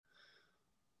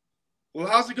Well,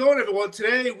 how's it going, everyone?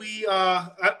 Today,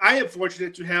 I am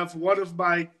fortunate to have one of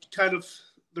my kind of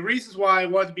the reasons why I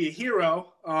wanted to be a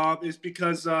hero is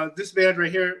because this man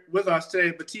right here with us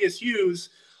today, Matthias Hues,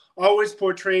 always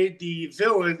portrayed the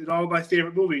villain in all of my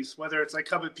favorite movies, whether it's like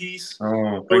Come in Peace, Oh,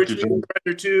 No thank you, Retreat, John.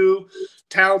 Predator 2,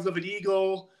 Talons of an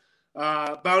Eagle,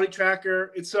 Bounty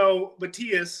Tracker. And so,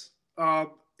 Matthias,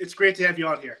 it's great to have you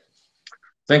on here.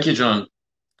 Thank you, John.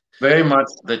 Very much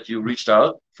that you reached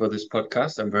out for this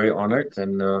podcast. I'm very honored.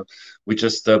 And we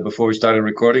just, before we started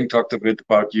recording, talked a bit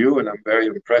about you, and I'm very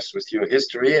impressed with your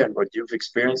history and what you've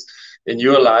experienced in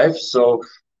your life. So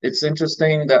it's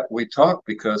interesting that we talk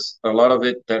because a lot of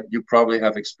it that you probably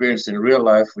have experienced in real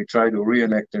life, we try to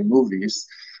reenact in movies.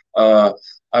 Uh,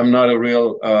 I'm not a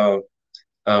real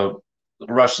uh,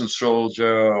 Russian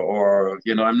soldier, or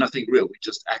I'm nothing real. We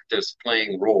just actors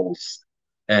playing roles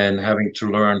and having to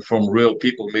learn from real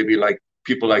people, maybe like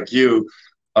people like you.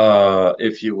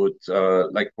 If you would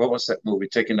like, what was that movie,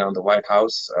 Taking Down the White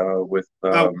House, with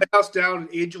White House Down and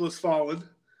Angel Has Fallen.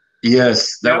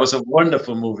 yes, that Yep. was a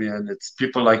wonderful movie, and it's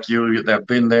people like you that have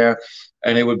been there,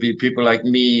 and it would be people like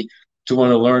me to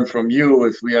want to learn from you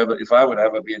if I would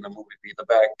ever be in a movie, be the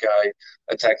bad guy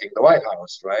attacking the White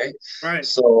House, right? Right.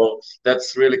 So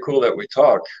that's really cool that we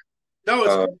talk. No,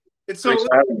 it's Uh, great. And Thanks so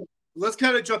for having me. let's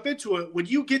kind of jump into it. When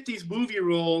you get these movie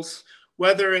roles,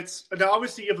 whether it's now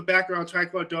obviously you have a background in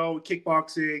Taekwondo,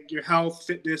 kickboxing, your health,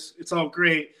 fitness, it's all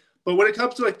great. But when it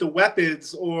comes to like the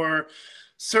weapons or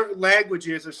certain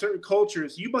languages or certain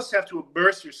cultures, you must have to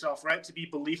immerse yourself, right, to be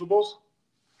believable.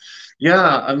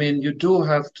 Yeah, I mean, you do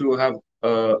have to have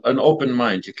an open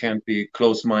mind. You can't be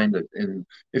close-minded. And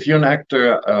if you're an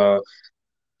actor,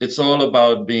 it's all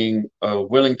about being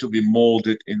willing to be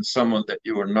molded in someone that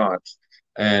you are not.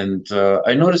 And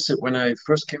I noticed it when I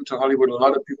first came to Hollywood. A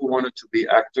lot of people wanted to be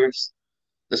actors,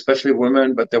 especially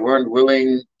women, but they weren't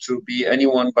willing to be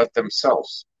anyone but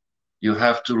themselves. You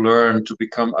have to learn to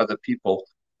become other people.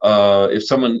 If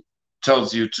someone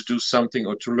tells you to do something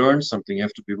or to learn something, you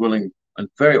have to be willing and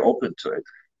very open to it.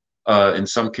 In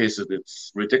some cases,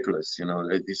 it's ridiculous.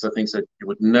 These are things that you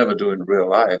would never do in real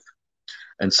life,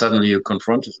 and suddenly you're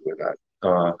confronted with that.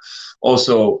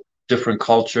 Also, different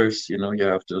cultures. You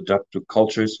have to adapt to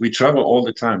cultures. We travel all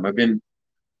the time. I've been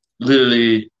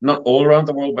literally not all around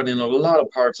the world, but in a lot of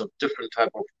parts of different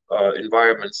type of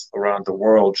environments around the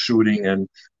world, shooting and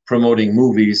promoting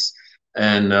movies.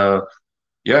 And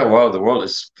yeah, wow, the world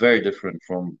is very different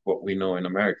from what we know in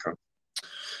America.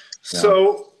 Yeah.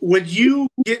 So when you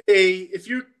get if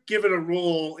you're given a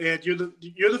role and you're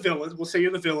the villain, we'll say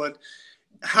you're the villain,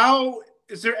 how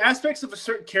is there aspects of a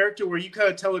certain character where you kind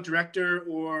of tell a director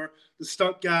or the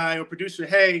stunt guy or producer,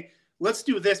 hey, let's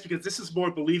do this because this is more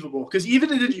believable? Because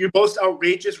even in your most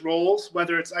outrageous roles,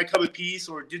 whether it's I Come in Peace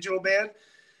or Digital Man,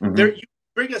 there Hmm. you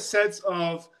bring a sense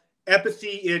of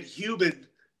empathy and human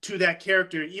to that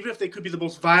character, even if they could be the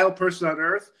most vile person on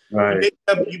earth. Right.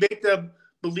 You make them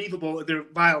believable in their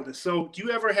vileness. So do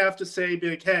you ever have to say, be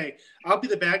like, hey, I'll be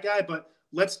the bad guy, but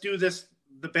let's do this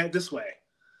way?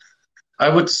 I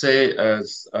would say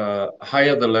as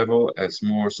higher the level, as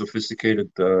more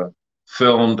sophisticated the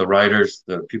film, the writers,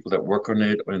 the people that work on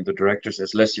it, and the directors,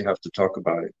 as less you have to talk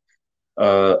about it.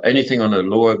 Anything on a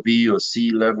lower B or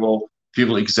C level,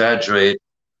 people exaggerate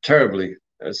terribly,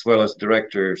 as well as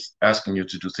directors asking you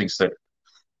to do things that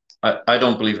I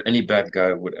don't believe any bad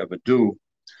guy would ever do.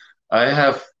 I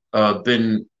have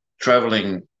been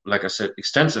traveling, like I said,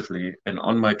 extensively, and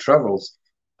on my travels,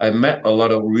 I met a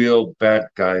lot of real bad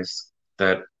guys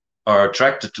that are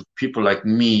attracted to people like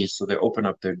me, so they open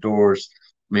up their doors,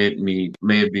 made me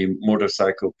maybe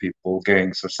motorcycle people,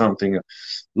 gangs or something,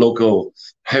 local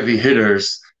heavy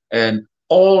hitters, and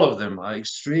all of them are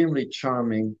extremely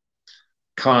charming,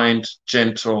 kind,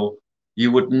 gentle.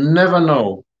 You would never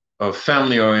know,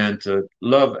 family oriented,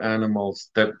 love animals,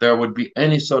 that there would be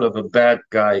any sort of a bad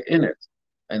guy in it.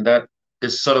 And that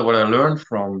is sort of what I learned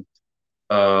from.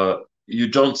 You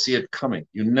don't see it coming.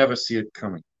 You never see it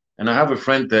coming. And I have a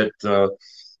friend that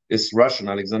is Russian,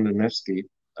 Alexander Nevsky,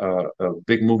 a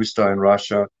big movie star in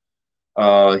Russia.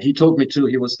 He told me too,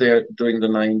 he was there during the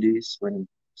 90s when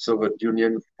Soviet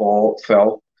Union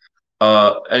fell,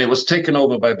 and it was taken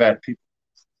over by bad people.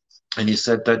 And he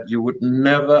said that you would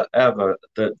never ever,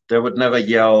 that they would never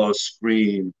yell or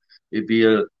scream. It'd be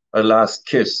a last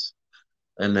kiss,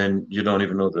 and then you don't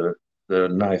even know the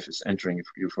knife is entering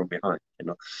you from behind.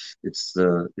 It's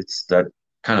that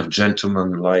kind of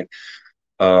gentleman like.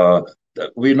 Uh,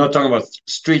 we're not talking about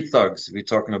street thugs. We're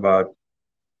talking about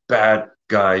bad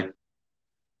guy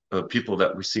people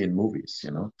that we see in movies.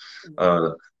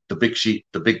 Uh, the big sheet,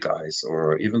 the big guys,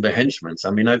 or even the henchmen.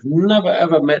 I mean, I've never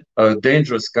ever met a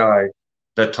dangerous guy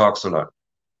that talks a lot.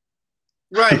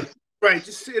 Right, right.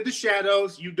 Just in the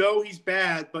shadows, you know he's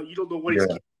bad, but you don't know what he's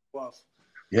Yeah. capable of.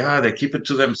 Yeah, they keep it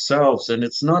to themselves, and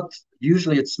it's not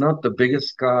usually it's not the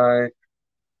biggest guy.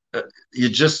 Uh,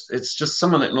 it's just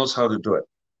someone that knows how to do it.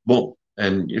 Boom.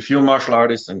 And if you're a martial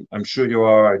artist, and I'm sure you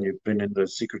are, and you've been in the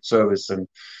Secret Service and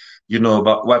you know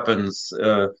about weapons,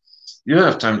 you don't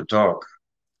have time to talk.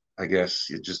 I guess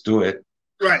you just do it.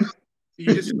 Right.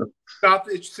 You just You know? stop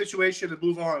the situation and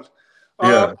move on. Yeah,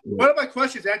 yeah, One of my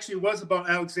questions actually was about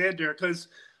Alexander because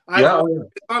I've yeah, watched oh,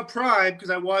 it on Prime because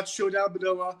I watched Showdown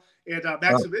Manila and yeah.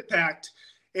 Maximum Impact,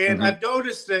 and Hmm. I've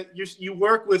noticed that you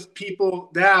work with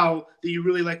people now that you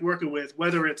really like working with,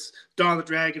 whether it's Don the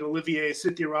Dragon, Olivier,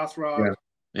 Cynthia Yeah, Rothrock,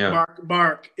 yeah,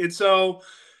 Mark, and so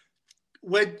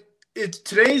when it's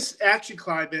today's action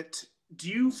climate, do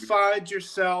you find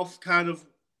yourself kind of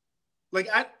like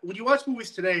when you watch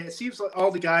movies today, it seems like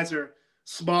all the guys are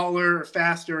smaller or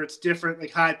faster. It's different,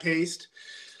 like high paced.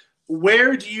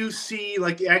 Where do you see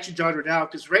like the action genre now?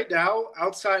 Because right now,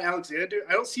 outside Alexander,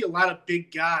 I don't see a lot of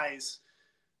big guys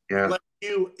yeah. like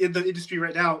you in the industry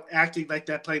right now acting like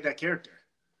that, playing that character.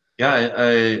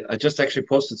 Yeah, I just actually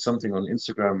posted something on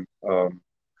Instagram,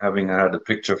 having had a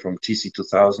picture from TC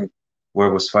 2000 where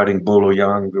I was fighting Bolo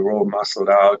Young. We were all muscled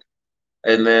out,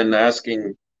 and then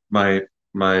asking my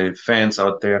my fans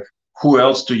out there, who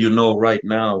else do you know right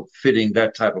now fitting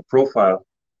that type of profile?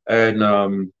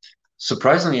 And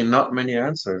surprisingly, not many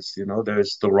answers. You know,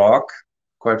 there's The Rock.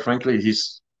 Quite frankly,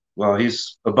 he's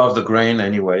above the grain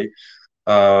anyway.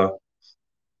 Uh,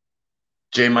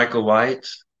 J. Michael White,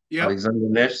 Yep, Alexander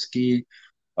Nevsky,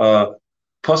 uh,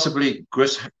 possibly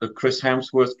Chris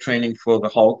Hemsworth training for the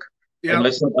Hulk. And yep,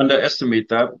 let's not underestimate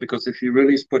that because if he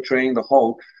really is portraying the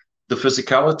Hulk, the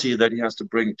physicality that he has to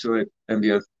bring to it and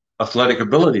the athletic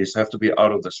abilities have to be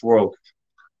out of this world.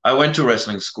 I went to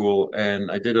wrestling school and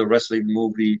I did a wrestling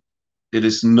movie. It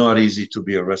is not easy to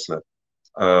be a wrestler.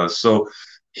 So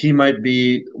he might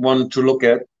be one to look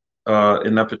at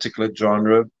in that particular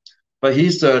genre. But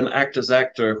he's an actor's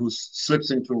actor who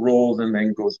slips into roles and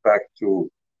then goes back to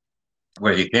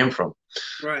where he came from.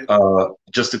 right.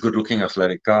 Just a good-looking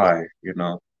athletic guy, you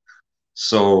know.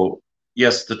 So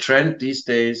yes, the trend these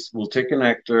days, we'll take an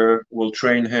actor, we'll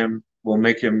train him, we'll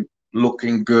make him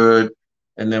looking good,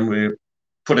 and then we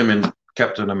put him in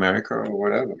Captain America or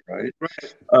whatever, right?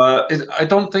 Right. I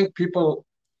don't think people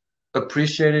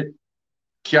appreciate it.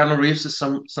 Keanu Reeves is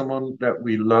someone that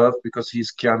we love because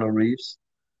he's Keanu Reeves,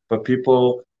 but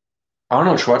people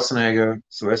Arnold Schwarzenegger,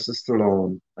 Sylvester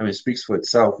Stallone, I mean, it speaks for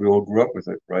itself. We all grew up with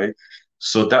it, right?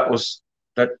 So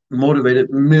that motivated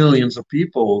millions of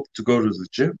people to go to the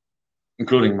gym,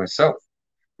 including myself.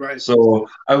 Right. So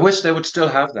I wish they would still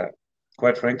have that,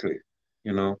 quite frankly,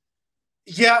 you know.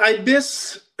 Yeah, I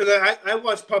miss. I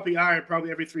watch Pumping Iron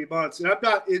probably every 3 months, and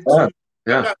Yeah, I'm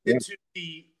yeah, not yeah. into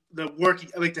the working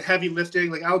like the heavy lifting.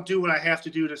 Like I'll do what I have to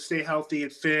do to stay healthy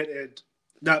and fit and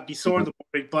not be sore in Mhm. the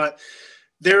morning. But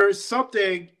there is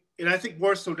something, and I think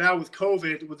more so now with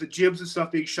COVID, with the gyms and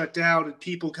stuff being shut down and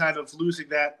people kind of losing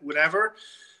that whatever.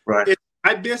 Right. It,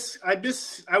 I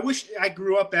wish I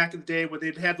grew up back in the day when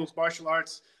they'd had those martial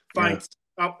arts Yeah. fights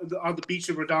up on the beach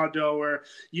of Redondo, or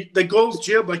the Gold's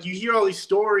Gym. Like you hear all these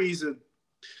stories and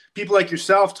people like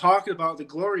yourself talking about the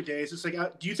glory days. It's like,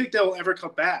 do you think that will ever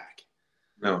come back?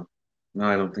 No, no,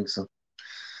 I don't think so.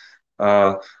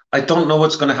 Uh, I don't know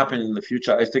what's going to happen in the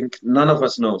future. I think none of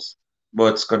us knows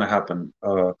what's going to happen.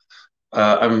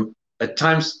 I'm at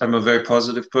times I'm a very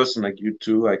positive person like you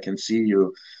too. I can see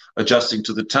you adjusting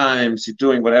to the times. You're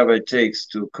doing whatever it takes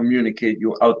to communicate.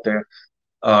 You out there.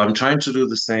 I'm trying to do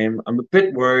the same. I'm a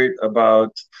bit worried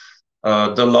about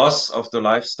the loss of the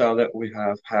lifestyle that we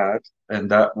have had, and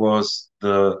that was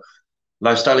the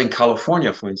lifestyle in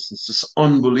California, for instance. It's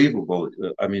unbelievable.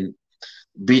 I mean,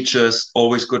 beaches,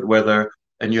 always good weather,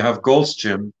 and you have Gold's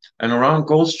Gym. And around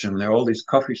Gold's Gym, there are all these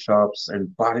coffee shops and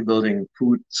bodybuilding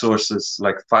food sources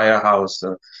like Firehouse,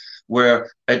 where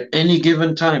at any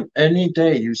given time, any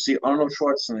day, you see Arnold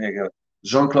Schwarzenegger,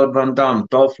 Jean-Claude Van Damme,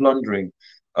 Dolph Lundgren,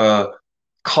 uh,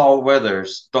 Carl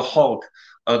Weathers, the Hulk,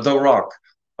 The Rock,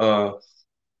 uh,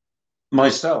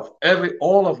 myself,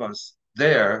 all of us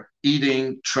there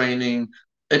eating, training.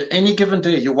 At any given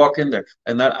day, you walk in there,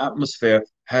 and that atmosphere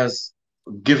has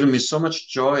given me so much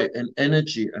joy and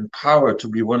energy and power to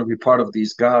want to be part of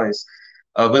these guys.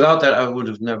 Without that, I would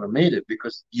have never made it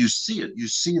because you see it. You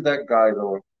see that guy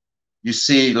though. You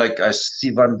see, like I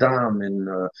see Van Damme, and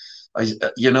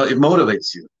it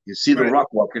motivates you. You see The Right.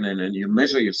 Rock walking in, and you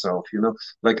measure yourself.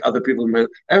 Like other people,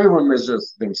 everyone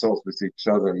measures themselves with each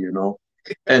other.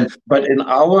 And but in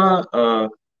our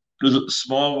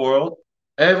small world,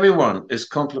 Everyone is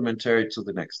complementary to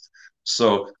the next.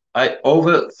 So I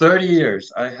over 30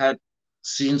 years, I had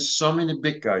seen so many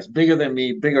big guys, bigger than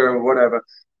me, bigger or whatever,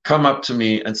 come up to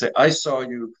me and say, I saw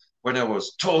you when I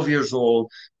was 12 years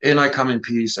old, and I come in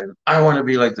peace, and I want to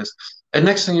be like this. And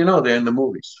next thing you know, they're in the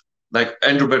movies. Like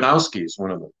Andrew Bernowski is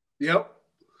one of them. Yep.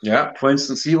 Yeah, for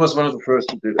instance, he was one of the first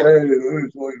who did, hey,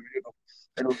 and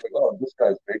I was like, oh, this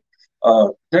guy's big.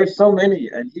 There's so many,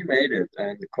 and he made it,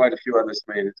 and quite a few others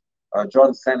made it.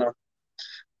 John Cena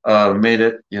made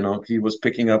it. You know, he was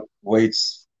picking up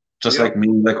weights just Yep. like me,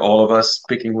 like all of us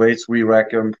picking weights. We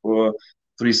rack them for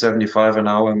 375 an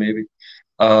hour, maybe.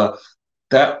 Uh,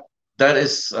 that that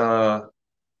is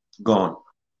gone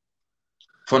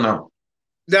for now.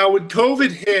 Now, when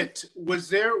COVID hit,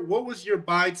 what was your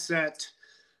mindset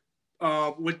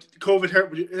when COVID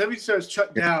hit? When everything started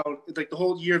shut down, like the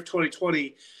whole year of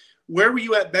 2020, where were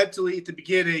you at mentally at the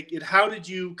beginning, and how did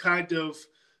you kind of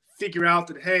figure out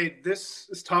that, hey, this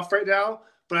is tough right now,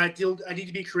 but I need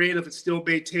to be creative and still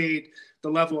maintain the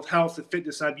level of health and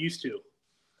fitness I'm used to?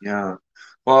 Yeah.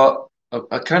 Well,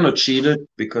 I kind of cheated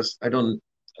because I don't.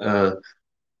 Uh,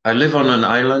 I live on an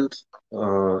island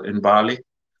in Bali,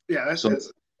 Yeah, so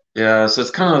yeah. So it's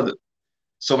kind of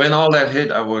so when all that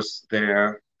hit, I was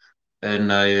there,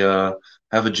 and I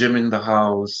have a gym in the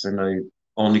house, and I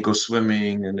only go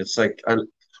swimming, and it's like I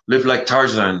live like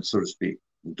Tarzan, so to speak.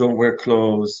 Don't wear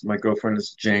clothes. My girlfriend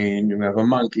is Jane. We have a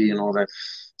monkey and all that.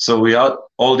 So we out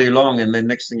all day long, and then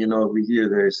next thing you know, we hear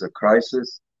there's a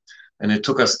crisis, and it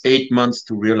took us 8 months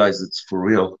to realize it's for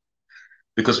real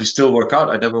because we still work out.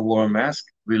 I never wore a mask.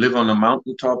 We live on a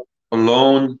mountaintop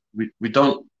alone. We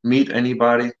don't meet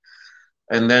anybody.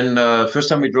 And then first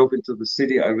time we drove into the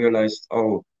city, I realized,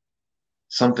 oh,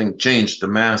 something changed the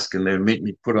mask, and they made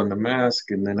me put on the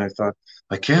mask. And then I thought,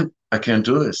 I can't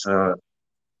do this.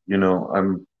 You know,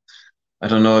 I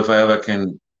don't know if I ever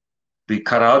can be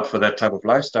cut out for that type of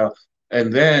lifestyle.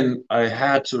 And then I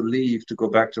had to leave to go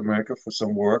back to America for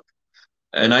some work.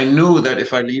 And I knew that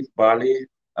if I leave Bali,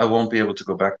 I won't be able to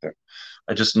go back there.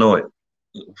 I just know it.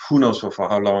 Who knows for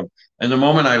how long? And the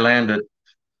moment I landed,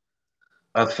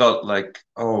 I felt like,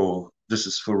 oh, this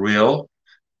is for real.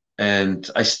 And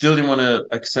I still didn't want to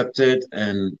accept it.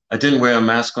 And I didn't wear a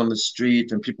mask on the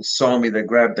street. And people saw me, they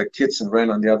grabbed their kids and ran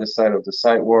on the other side of the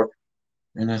sidewalk.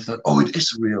 And I thought, oh, it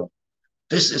is real.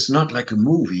 This is not like a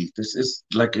movie. This is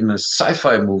like in a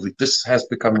sci-fi movie. This has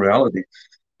become reality.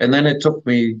 And then it took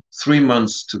me 3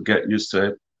 months to get used to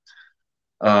it.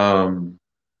 Um,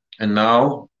 and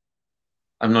now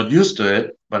I'm not used to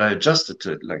it, but I adjusted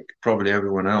to it like probably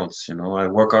everyone else. You know, I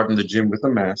work out in the gym with a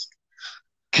mask,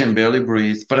 can barely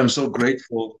breathe, but I'm so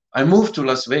grateful. I moved to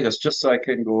Las Vegas just so I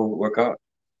can go work out.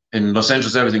 In Los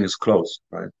Angeles, everything is closed,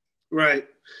 right? Right.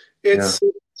 Yeah, It's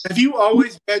Have you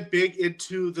always been big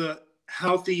into the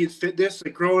healthy and fitness?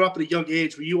 Like growing up at a young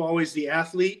age, were you always the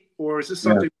athlete, or is this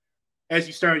yeah. something as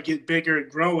you started getting bigger and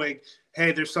growing?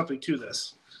 Hey, there's something to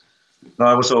this. No,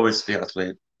 I was always the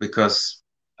athlete because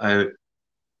I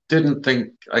didn't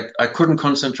think I couldn't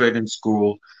concentrate in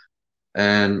school.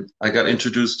 And I got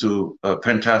introduced to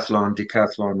pentathlon,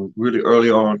 decathlon really early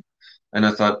on. And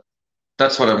I thought,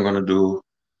 that's what I'm going to do.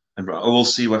 And we'll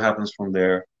see what happens from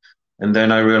there. And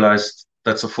then I realized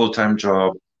that's a full-time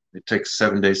job. It takes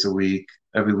 7 days a week.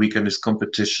 Every weekend is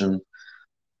competition.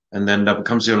 And then that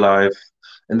becomes your life.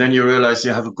 And then you realize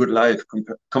you have a good life.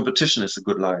 Competition is a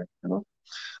good life, you know.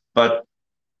 But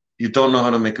you don't know how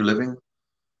to make a living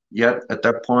yet at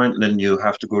that point. Then you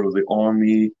have to go to the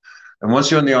army. And once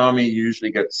you're in the army, you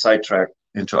usually get sidetracked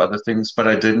into other things. But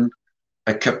I didn't.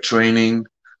 I kept training.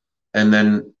 And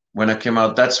then when I came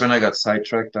out, that's when I got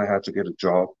sidetracked. I had to get a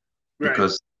job Right.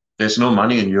 because there's no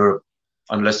money in Europe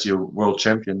unless you're world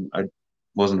champion. I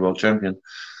wasn't world champion.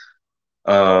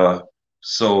 Uh,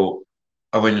 so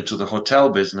I went into the hotel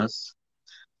business,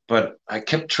 but I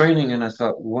kept training and I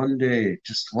thought one day,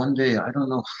 just one day, I don't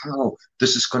know how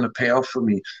this is going to pay off for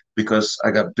me because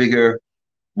I got bigger,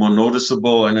 more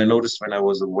noticeable. And I noticed when I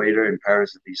was a waiter in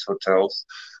Paris at these hotels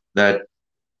that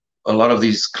a lot of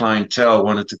these clientele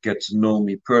wanted to get to know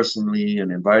me personally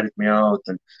and invited me out.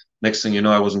 And next thing you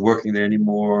know, I wasn't working there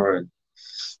anymore. And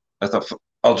I thought,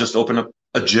 I'll just open up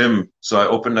a gym. So I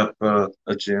opened up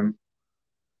a gym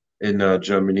in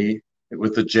Germany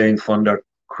with the Jane Fonda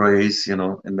craze, you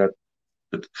know, and that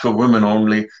for women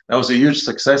only. That was a huge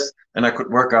success, and I could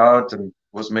work out and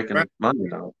was Right. making money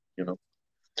now, you know.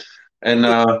 And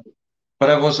but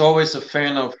I was always a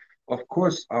fan of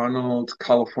course, Arnold,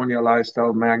 California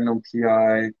Lifestyle, Magnum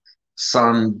PI,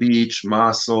 Sun, Beach,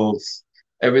 muscles.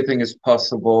 Everything is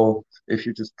possible if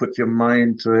you just put your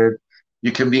mind to it.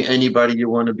 You can be anybody you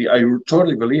want to be. I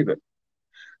totally believe it.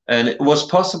 And it was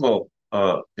possible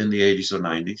in the 80s or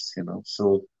 90s,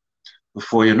 So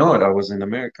before you know it, I was in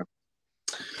America.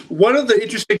 One of the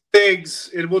interesting things,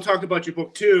 and we'll talk about your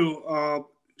book too,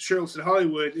 Shirtless in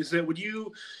Hollywood, is that when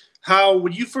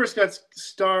you first got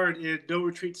starred in No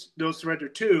Retreat, No Surrender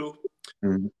 2,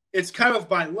 Mhm. it's kind of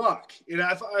by luck. And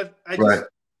Right,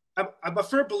 I'm a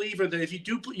firm believer that if you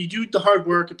do the hard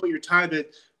work and put your time in,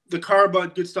 the karma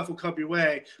and good stuff will come your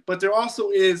way. But there also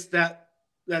is that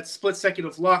split second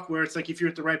of luck where it's like if you're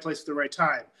at the right place at the right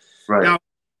time. right. Now,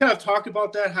 kind of talk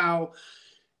about that, how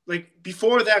like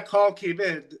before that call came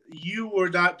in, you were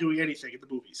not doing anything in the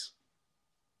movies.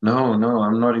 No, no,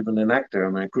 I'm not even an actor.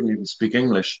 I mean, I couldn't even speak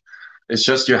English. It's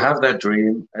just you have that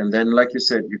dream, and then, like you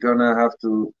said, you're gonna have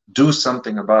to do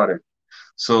something about it.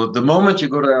 So the moment you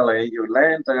go to LA, you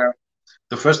land there,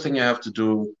 the first thing you have to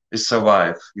do is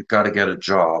survive. You got to get a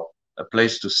job, a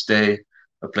place to stay,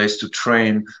 a place to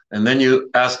train, and then you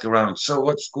ask around. So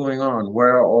what's going on?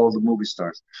 Where are all the movie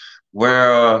stars?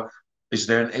 Where is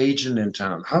there an agent in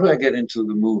town? How do I get into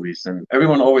the movies? And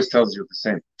everyone always tells you the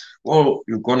same. Well,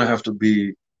 you're gonna have to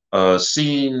be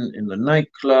seen in the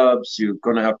nightclubs. You're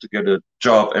gonna have to get a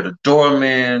job at a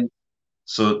doorman.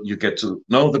 So you get to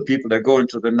know the people that go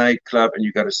into the nightclub and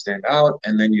you got to stand out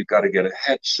and then you got to get a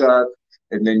headshot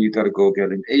and then you got to go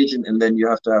get an agent and then you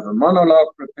have to have a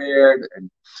monologue prepared and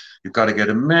you got to get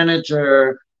a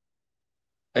manager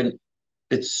and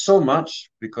it's so much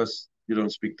because you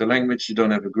don't speak the language, you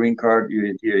don't have a green card,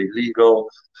 you're here illegal,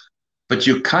 but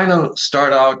you kind of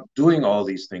start out doing all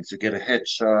these things. You get a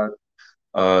headshot,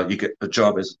 you get a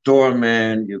job as a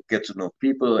doorman, you get to know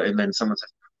people, and then someone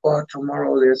says, "Oh,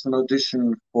 tomorrow there's an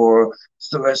audition for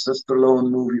Sylvester Stallone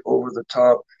movie Over the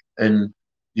Top," and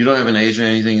you don't have an agent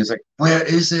or anything. It's like, "Where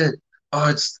is it?" "Oh,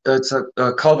 it's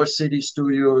a Culver City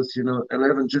Studios,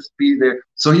 11. Just be there."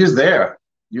 So you're there.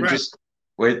 You Right. just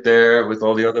wait there with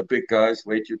all the other big guys.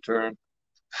 Wait your turn.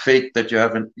 Fake that you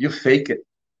haven't. You fake it.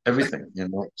 Everything.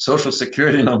 Social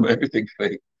security number. Everything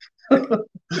fake.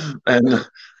 And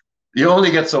you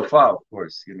only get so far, of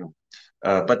course.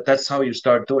 But that's how you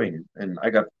start doing it. And I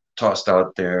got tossed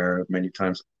out there many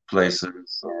times,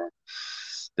 places, or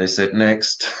they said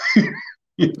next.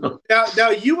 you know. Now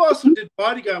you also did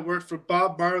bodyguard work for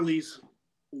Bob Marley's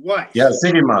Yeah, wife.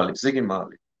 Ziggy Marley, Ziggy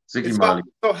Marley, And Ziggy Marley.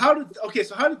 so how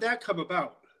did that come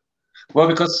about? Well,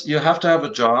 because you have to have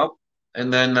a job,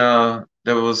 and then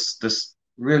there was this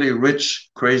really rich,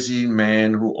 crazy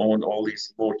man who owned all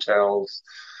these motels,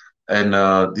 and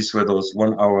these were those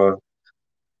 1 hour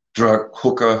drug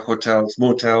hooker hotels,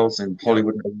 motels in Yep.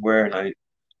 Hollywood and everywhere. And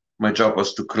my job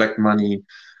was to collect money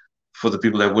for the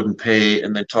people that wouldn't pay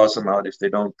and then toss them out if they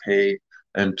don't pay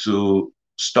and to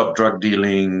stop drug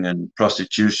dealing and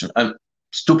prostitution. And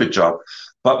stupid job.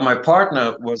 But my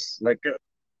partner was like,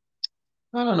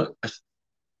 I don't know,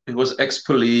 he was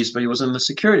ex-police, but he was in the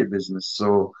security business.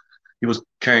 So he was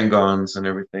carrying guns and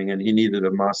everything, and he needed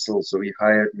a muscle. So he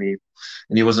hired me.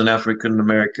 And he was an African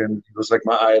American. He was like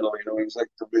my idol, he was like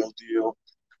the real deal.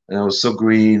 And I was so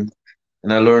green.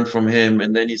 And I learned from him.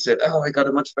 And then he said, "Oh, I got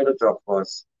a much better job for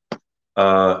us.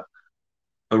 Uh,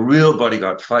 a real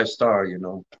bodyguard, 5 star,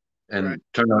 Right. and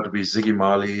turned out to be Ziggy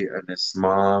Marley and his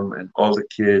mom and all the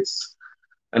kids.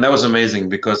 And that was amazing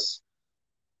because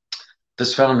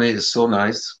this family is so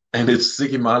nice. And it's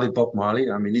Ziggy Marley, Bob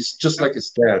Marley. I mean, he's just Yep. like his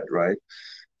dad, right?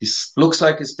 Looks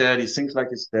like his dad. He sings like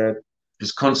his dad.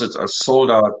 His concerts are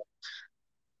sold out.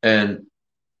 And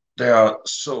they are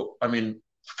so, I mean,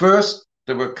 first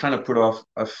they were kind of put off.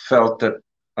 I felt that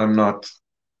I'm not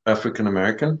African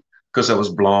American because I was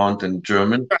blonde and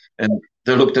German. And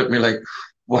they looked at me like,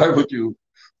 why would you?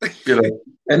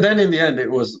 And then in the end,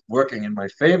 it was working in my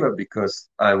favor because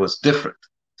I was different.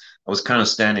 I was kind of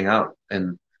standing out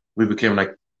and we became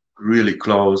like really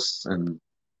close. And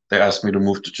they asked me to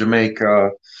move to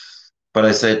Jamaica. But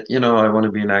I said, I want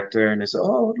to be an actor. And they said,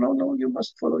 "Oh, no, no, you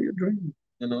must follow your dream.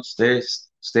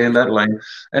 Stay in that line."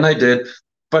 And I did.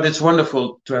 But it's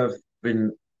wonderful to have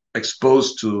been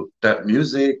exposed to that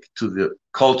music, to the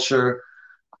culture,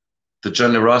 the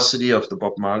generosity of the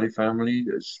Bob Marley family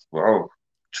is, wow,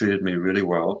 treated me really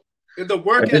well. And the I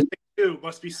work did, ethic too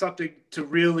must be something to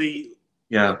really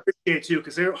yeah. appreciate too,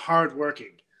 because they're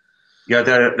hardworking. Yeah,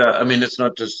 I mean, it's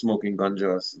not just smoking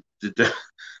ganjas. The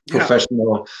Yeah.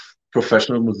 professional,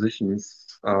 professional musicians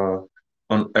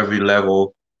on every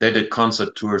level. They did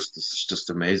concert tours. This is just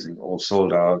amazing. All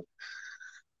sold out.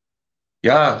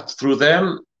 Yeah, through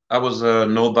them, I was a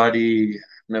nobody,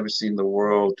 never seen the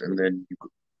world, and then you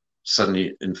could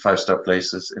suddenly in 5 star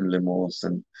places, in limos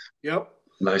and Yep.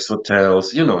 nice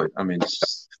hotels. You know it. I mean,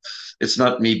 it's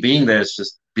not me being there. It's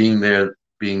just being there,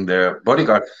 being their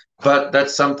bodyguard. but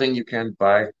that's something you can't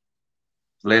buy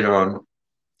later on.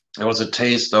 It was a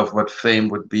taste of what fame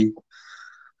would be,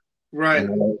 Right.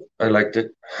 and I liked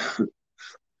it.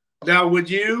 Now, would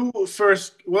you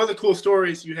first? One of the cool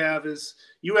stories you have is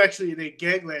you actually in a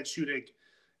gangland shooting,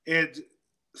 and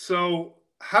so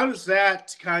how does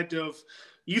that kind of?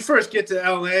 You first get to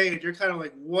LA and you're kind of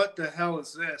like, what the hell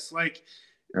is this? Like,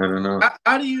 I don't know.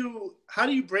 how do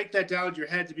you break that down in your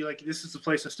head to be like, this is the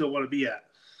place I still want to be at,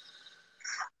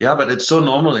 Yeah, but it's so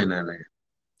normal in LA.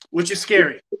 which is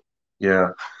scary. Yeah,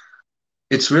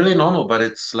 it's really normal, but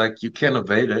it's like you can't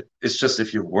evade it. It's just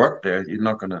if you work there,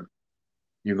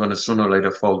 you're gonna sooner or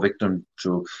later fall victim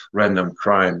to random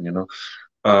crime, you know.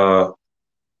 Uh,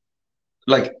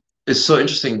 like it's so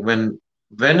interesting when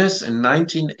Venice in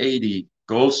 1980,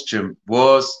 Gold's Gym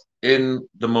was in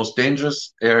the most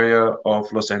dangerous area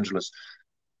of Los Angeles.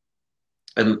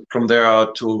 And from there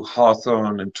out to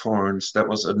Hawthorne and Torrance, that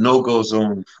was a no-go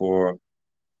zone for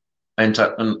and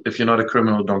if you're not a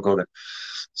criminal, don't go there.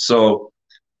 So,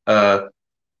 uh,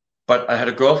 but I had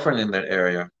a girlfriend in that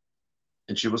area,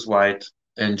 and she was white,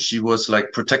 and she was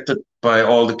like protected by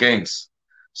all the gangs.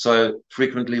 So I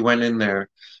frequently went in there,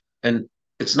 and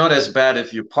it's not as bad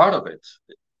if you're part of it.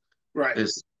 Right.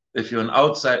 Is if you're an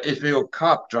outside, if you're a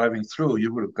cop driving through,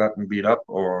 you would have gotten beat up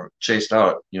or chased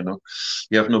out. You know,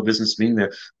 you have no business being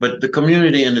there. But the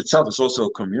community in itself is also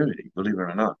a community, believe it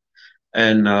or not.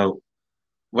 And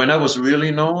when I was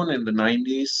really known in the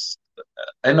 90s,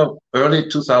 end of early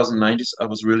 2090s, I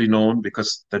was really known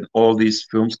because then all these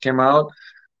films came out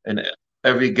and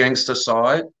every gangster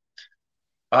saw it.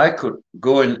 I could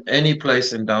go in any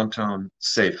place in downtown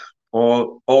safe.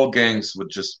 All gangs would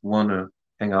just want to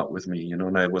hang out with me, you know,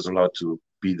 and I was allowed to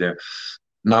be there.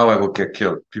 Now I would get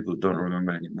killed. People don't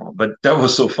remember anymore. But that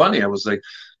was so funny. I was like,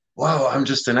 wow, I'm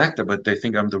just an actor, but they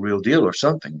think I'm the real deal or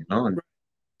something, you know, and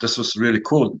this was really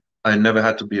cool. I never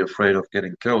had to be afraid of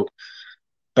getting killed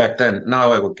back then.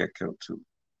 Now I would get killed too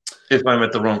if I'm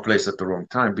at the wrong place at the wrong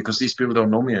time because these people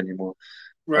don't know me anymore.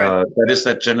 Right. That is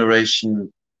that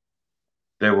generation.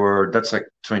 That's like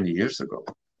 20 years ago.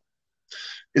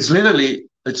 It's literally,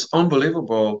 it's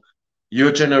unbelievable.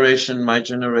 Your generation, my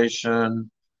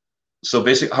generation. So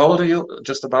basically, how old are you?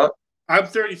 Just about? I'm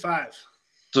 35.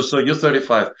 So you're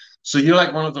 35. So you're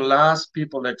like one of the last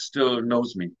people that still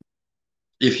knows me.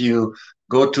 If you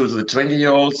go to the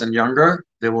 20-year-olds and younger,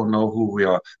 they will know who we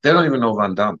are. They don't even know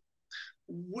Van Damme.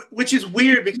 Which is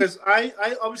weird because I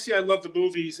obviously I love the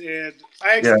movies and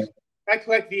I Yeah. actually I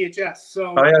collect VHS.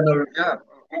 Oh, So yeah, no, yeah.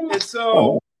 and Oh,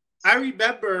 so I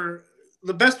remember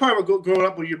the best part of growing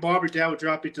up when your mom or dad would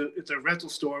drop you to it's a rental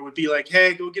store would be like,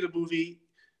 hey, go get a movie,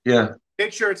 yeah,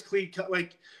 make sure it's clean.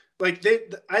 Like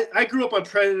I grew up on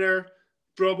Predator,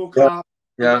 yeah, RoboCop, and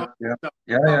yeah, all yeah, that yeah, stuff.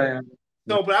 yeah, yeah.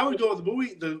 Yeah. So, but I would go to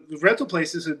the rental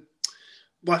places and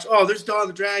watch. Oh, there's Dawn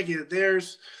the Dragon.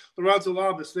 There's Lorenzo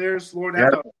Lamas. There's Lord Yeah.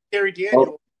 Echo, Harry Oh,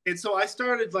 Daniel. And so I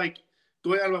started like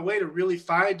going out of my way to really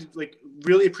find like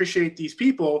really appreciate these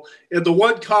people. And the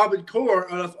one common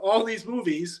core out of all these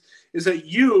movies is that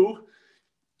you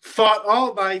fought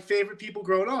all of my favorite people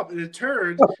growing up, and it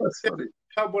turned that's funny.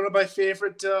 become one of my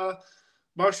favorite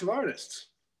martial artists.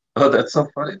 Oh, that's so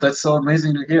funny. That's so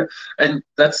amazing to hear. And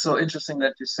that's so interesting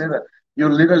that you say that. You're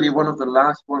literally one of the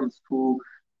last ones who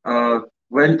uh,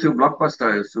 went to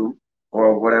Blockbuster, I assume,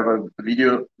 or whatever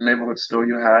video neighborhood store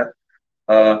you had.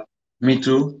 Uh, Me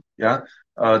too. Yeah.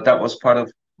 That was part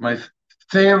of my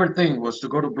favorite thing was to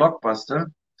go to Blockbuster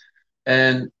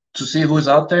and to see who's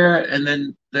out there. And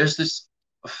then there's this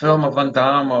film of Van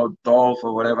Damme or Dolph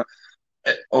or whatever,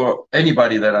 or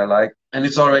anybody that I like, and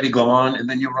it's already gone. And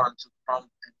then you run to the front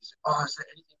and you say, "Oh, is there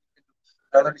anything you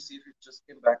can do? Let me see if it just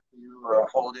came back to you, or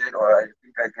hold it, or I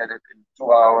think I get it in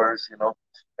 2 hours, you know."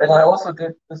 And I also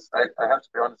did this. I have to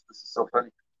be honest. This is so funny.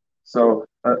 So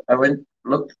I went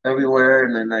looked everywhere,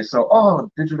 and then I saw, oh,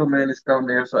 Digital Man is down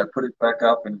there. So I put it back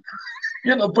up and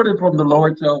put it from the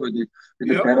lower shelf in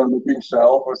the Yep. better looking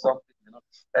shelf or something, you know.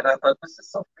 And I thought this is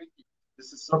so freaky.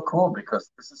 This is so cool because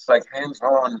this is like hands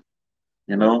on,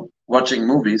 watching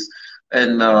movies.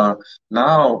 And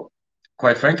now,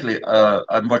 quite frankly,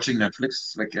 I'm watching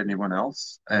Netflix like anyone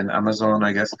else and Amazon,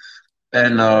 I guess.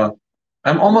 And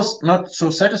I'm almost not so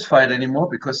satisfied anymore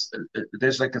because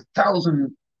there's like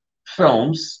 1,000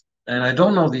 films and I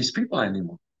don't know these people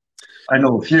anymore. I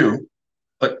know a few,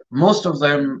 but most of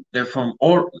them, they're from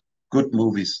all good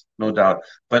movies, no doubt,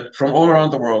 but from all around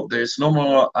the world. There's no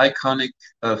more iconic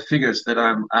figures that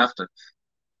I'm after.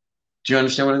 Do you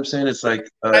understand what I'm saying? It's like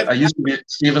I've, I used to be a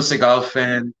Steven Seagal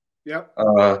fan, yep.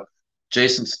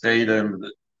 Jason Statham,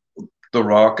 The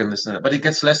Rock, and this and that, but it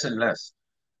gets less and less.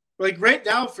 Like right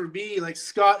now for me, like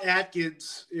Scott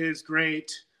Atkins is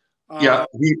great. Yeah, Uh,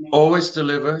 he always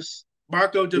delivers.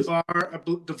 Marco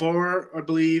Devore, I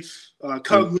believe. Mm,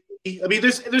 Kung Lee. I mean,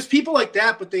 there's people like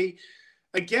that, but they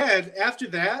again after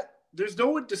that, there's no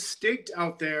one distinct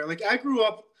out there. Like I grew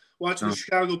up watching the no,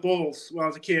 Chicago Bulls when I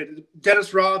was a kid.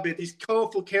 Dennis Rodman, these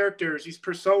colorful characters, these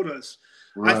personas.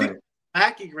 I think right.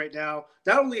 lacking right now,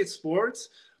 not only in sports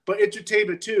but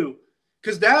entertainment too.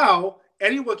 Because now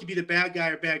anyone can be the bad guy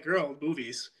or bad girl in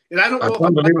movies, and I don't know It's if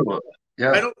unbelievable. I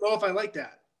Yeah, don't know if I like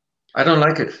that. I don't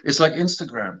like it. It's like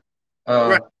Instagram. Uh,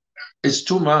 Right. it's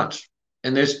too much.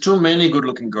 And there's too many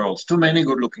good-looking girls, too many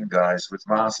good-looking guys with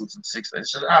muscles and six.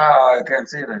 It's just, I can't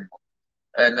see it anymore.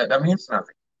 And that means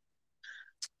nothing.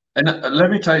 And let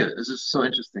me tell you, this is so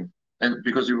interesting. And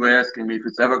because you were asking me if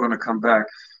it's ever going to come back,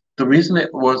 the reason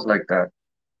it was like that,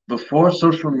 before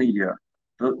social media,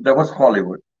 there was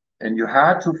Hollywood. And you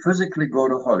had to physically go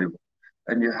to Hollywood.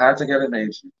 And you had to get an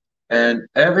agent. And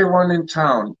everyone in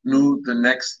town knew the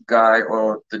next guy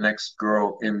or the next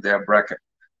girl in their bracket.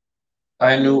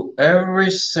 I knew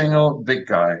every single big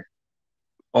guy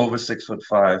over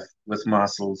 6'5" with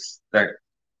muscles that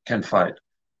can fight.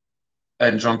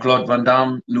 And Jean-Claude Van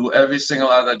Damme knew every single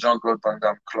other Jean-Claude Van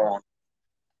Damme clone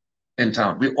in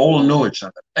town. We all know each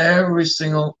other. Every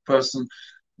single person.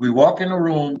 We walk in a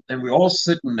room and we're all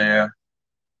sitting there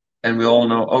and we all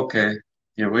know, okay,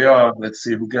 here we are. Let's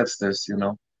see who gets this.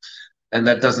 And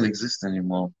that doesn't exist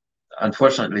anymore.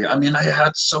 Unfortunately. I mean, I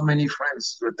had so many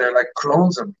friends, but they're like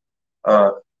clones of me.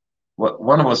 Uh,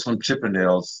 One of us from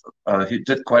Chippendales. He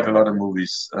did quite a lot of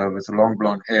movies with long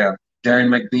blonde hair. Darren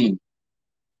McBean.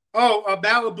 Oh,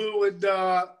 Malibu and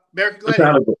American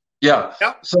Gladiator. Yeah.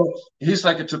 Yep. So he's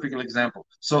like a typical example.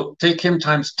 So take him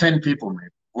times 10 people maybe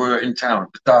were in town,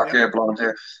 dark Yep. hair, blonde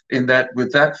hair, in that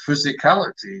with that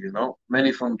physicality,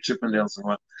 many from Chippendales and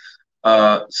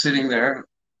what, sitting there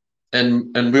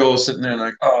and we're all sitting there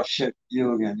like, oh shit,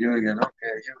 you again,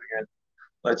 okay, you again.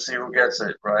 Let's see who gets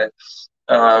it, right?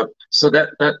 So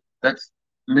that's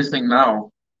missing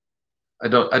now. I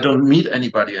don't meet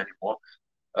anybody anymore.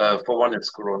 For one,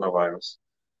 it's coronavirus.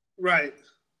 Right.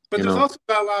 But You there's know. also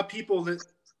not a lot of people that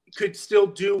could still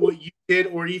do what you did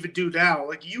or even do now.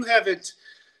 Like you haven't.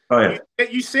 Oh You yeah.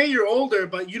 you say you're older,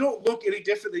 but you don't look any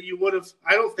different than you would have.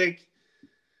 I don't think.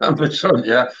 But sure,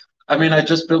 yeah. I mean, I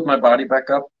just built my body back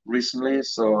up recently,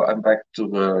 so I'm back to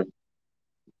the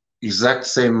exact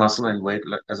same muscle and weight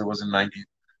as I was in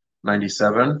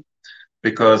 1997.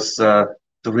 Because the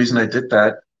reason I did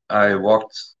that, I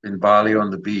walked in Bali on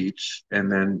the beach, and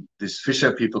then these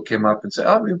fisher people came up and said,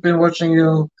 "Oh, we've been watching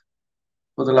you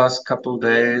for the last couple of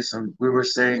days, and we were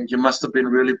saying you must have been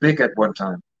really big at one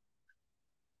time."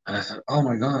 And I thought, "Oh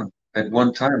my God, at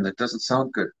one time that doesn't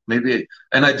sound good." Maybe,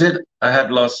 and I did. I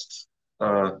had lost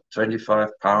 25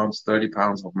 pounds, 30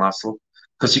 pounds of muscle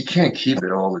because you can't keep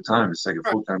it all the time. It's like a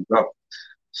Right. full-time job.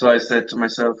 So I said to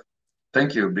myself,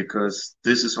 "Thank you, because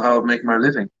this is how I make my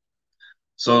living."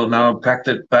 So now I packed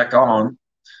it back on.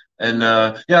 And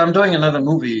yeah, I'm doing another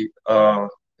movie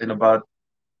in about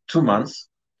 2 months.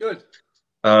 Good.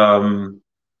 Um,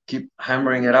 keep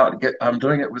hammering it out. I'm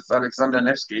doing it with Alexander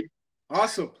Nevsky,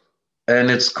 Awesome.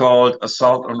 and it's called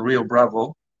Assault on Rio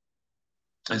Bravo.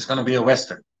 It's going to be a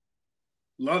Western.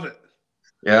 Love it.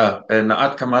 Yeah, and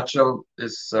Art Camacho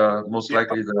is most Yeah.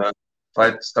 likely the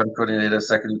fight stunt coordinator,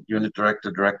 second unit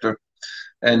director.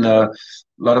 And a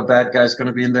lot of bad guys going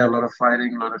to be in there, a lot of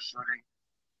fighting, a lot of shooting.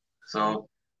 So,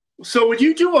 So when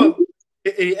you do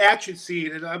a action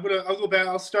scene, and I'll go back.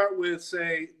 I'll start with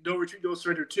say No Retreat, No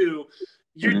Surrender 2.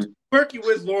 You're mhm. working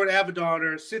with Lauren Avedon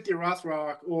or Cynthia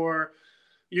Rothrock, or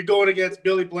you're going against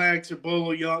Billy Blanks or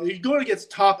Bolo Young. You're going against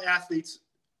top athletes,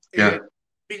 Yeah.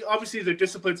 and obviously their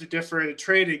disciplines are different in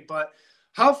training. But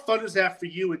how fun is that for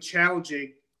you and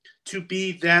challenging to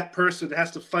be that person that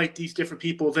has to fight these different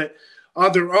people that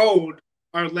on their own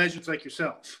are legends like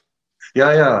yourself?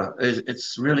 Yeah.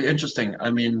 It's really interesting.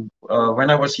 I mean, when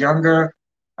I was younger,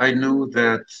 I knew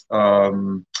that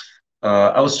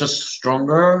I was just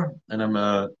stronger, and I'm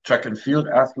a track and field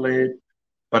athlete,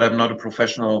 but I'm not a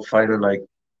professional fighter like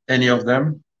any of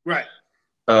them. Right.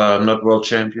 I'm not world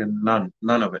champion,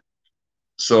 none of it.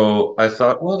 So I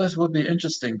thought, well, this would be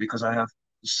interesting because I have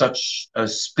such a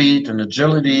speed and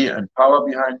agility and power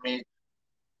behind me.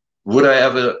 Would I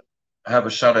ever have a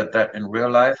shot at that in real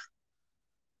life?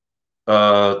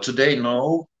 Today,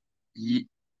 no. Ye-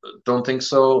 don't think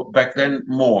so. Back then,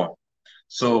 more.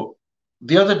 So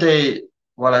the other day,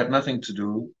 while I had nothing to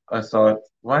do, I thought,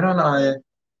 why don't I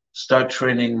start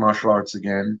training martial arts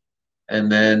again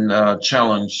and then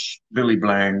challenge Billy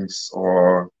Blanks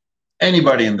or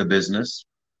anybody in the business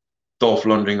Dolph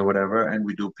Lundgren or whatever, and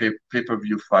we do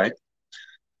pay-per-view fight.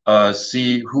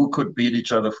 See who could beat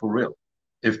each other for real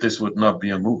if this would not be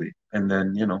a movie, and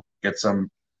then get some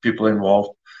people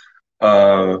involved.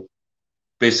 Uh,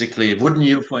 Basically, wouldn't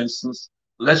you, for instance,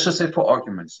 let's just say for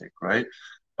argument's sake, right?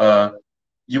 Uh,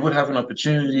 you would have an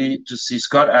opportunity to see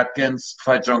Scott Adkins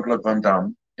fight Jean-Claude Van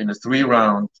Damme in a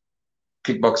 3-round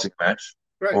kickboxing match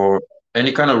Right. or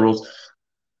any kind of rules.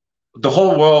 The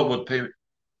whole world would pay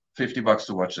 $50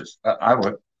 to watch this. I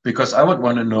would, because I would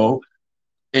want to know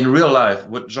in real life,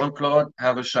 would Jean-Claude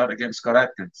have a shot against Scott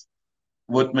Adkins?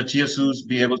 Would Matthias Hues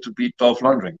be able to beat Dolph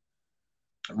Lundgren?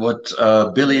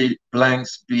 Would Billy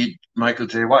Blanks beat Michael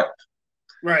J. White?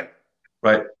 Right.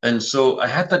 Right. And so I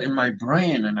had that in my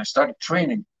brain, and I started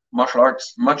training martial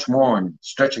arts much more and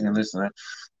stretching and this and that.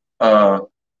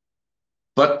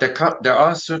 But there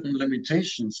are certain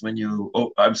limitations when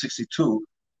I'm 62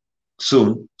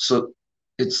 soon, so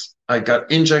I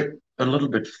got injured a little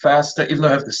bit faster, even though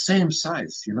I have the same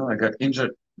size. I got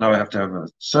injured. Now I have to have a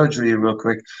surgery real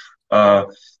quick. Uh,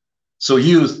 so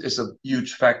youth is a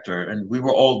huge factor, and we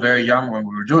were all very young when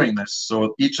we were doing this.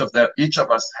 So each of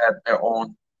us had their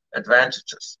own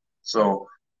advantages. So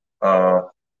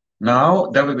now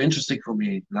that would be interesting for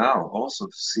me now also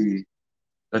to see.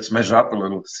 Let's measure up a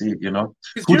little, see,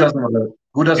 who doesn't want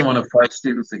to fight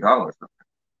Steven Seagal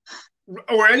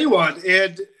or anyone.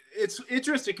 And it's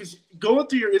interesting because going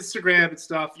through your Instagram and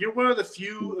stuff, you're one of the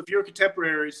few of your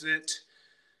contemporaries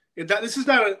that this is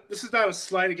not a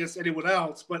slight against anyone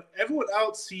else, but everyone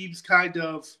else seems kind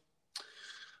of.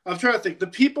 I'm trying to think. The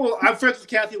people I'm friends with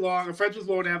Kathy Long, I'm friends with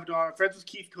Lauren Avedon, I'm friends with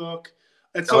Keith Cook,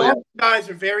 and so all you guys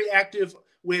are very active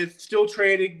with still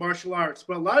training martial arts.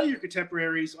 But a lot of your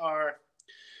contemporaries are.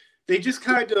 They just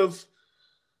kind of,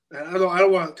 I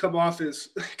don't want to come off as,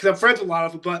 because I'm friends with a lot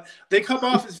of them, but they come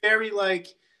off as very like,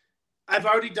 I've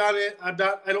already done it. I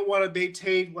don't want to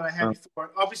maintain what I had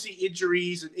before. Obviously,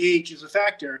 injuries and age is a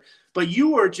factor, but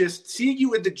you are just seeing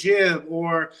you in the gym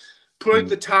or putting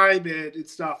the time in and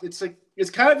stuff. It's like, it's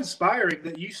kind of inspiring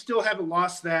that you still haven't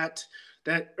lost that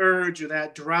urge or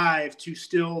that drive to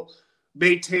still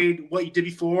maintain what you did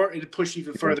before and to push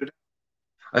even further.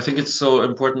 I think it's so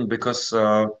important because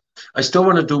I still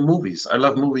want to do movies. I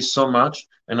love movies so much,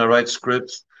 and I write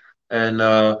scripts, and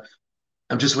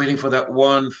I'm just waiting for that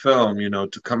one film,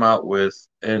 to come out with.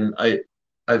 And I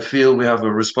feel we have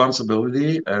a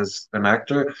responsibility as an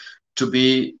actor to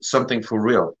be something for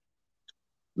real.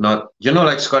 Not,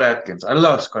 like Scott Adkins. I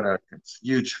love Scott Adkins.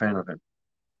 Huge fan of him.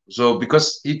 So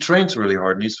because he trains really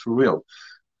hard and he's for real.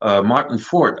 Martin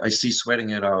Ford, I see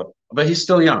sweating it out, but he's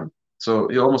still young, so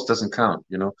he almost doesn't count.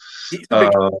 He's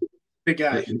a big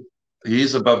guy.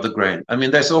 He's above the grain. I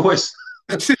mean, there's always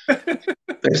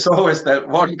that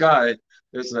one guy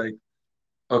who's like,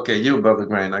 okay, you above the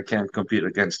grain, I can't compete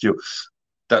against you.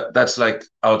 That's like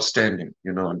outstanding,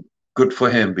 and good for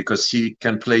him because he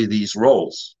can play these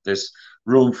roles. There's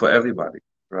room for everybody,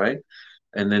 right?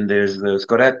 And then there's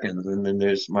Scott Adkins, and then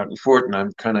there's Martin Ford, and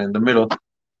I'm kind of in the middle.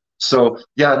 So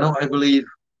yeah, no, I believe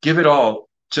give it all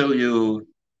till you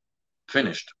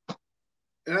finished.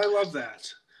 And I love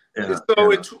that. Yeah,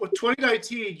 so in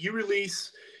 2019, you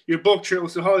release your book,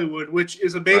 Shirtless in Hollywood, which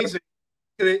is amazing.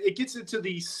 Right. It gets into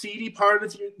the seedy part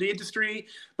of the industry,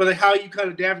 but like how you kind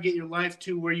of navigate your life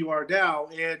to where you are now.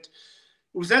 And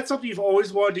was that something you've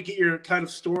always wanted to get your kind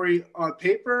of story on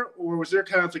paper, or was there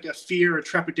kind of like a fear or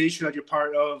trepidation on your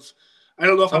part of, I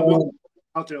don't know if I'm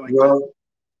out there like that?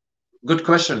 Good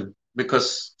question,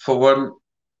 because for one,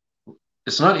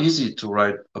 it's not easy to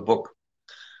write a book.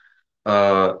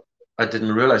 I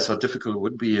didn't realize how difficult it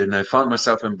would be, and I found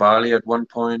myself in Bali at one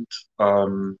point,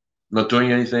 not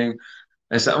doing anything.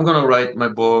 I said, I'm going to write my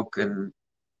book, and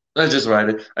I just write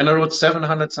it. And I wrote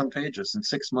 700 some pages in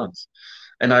 6 months,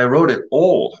 and I wrote it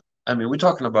all. I mean, we're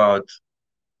talking about,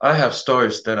 I have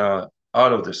stories that are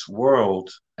out of this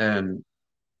world, and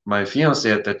my fiance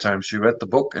at that time, she read the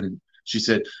book, and she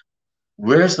said,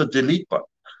 where's the delete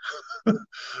button?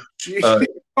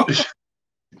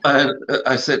 And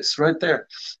I said, it's right there.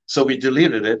 So we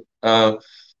deleted it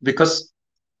because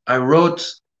I wrote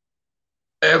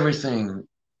everything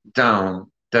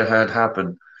down that had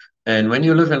happened. And when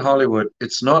you live in Hollywood,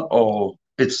 it's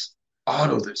out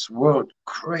of this world,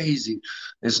 crazy.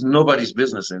 It's nobody's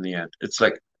business in the end. It's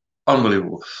like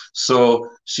unbelievable. So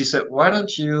she said, why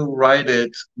don't you write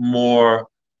it more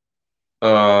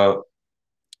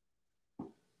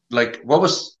like what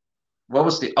was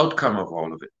the outcome of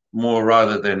all of it, more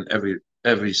rather than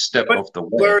every step of the way.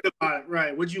 Learn about it,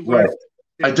 right? What'd you learn? Right.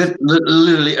 I did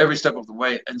literally every step of the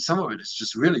way, and some of it is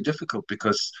just really difficult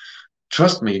because,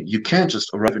 trust me, you can't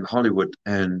just arrive in Hollywood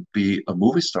and be a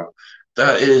movie star.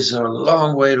 that is a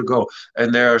long way to go.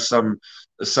 And there are some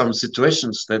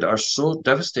situations that are so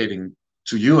devastating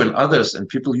to you and others and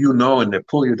people you know, and they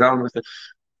pull you down with it.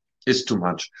 It's too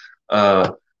much.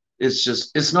 Uh, it's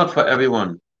just it's not for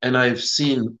everyone. And I've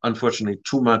seen, unfortunately,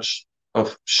 too much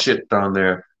of shit down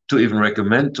there to even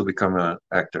recommend to become an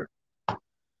actor.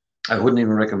 I wouldn't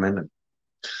even recommend it.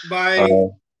 My Uh,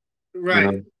 you right.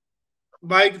 know,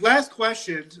 My last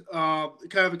question, it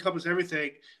kind of encompasses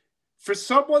everything. For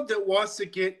someone that wants to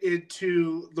get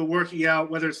into the working out,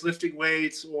 whether it's lifting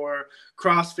weights or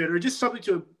CrossFit or just something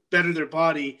to better their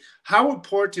body, how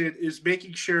important is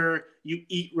making sure you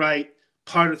eat right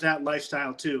part of that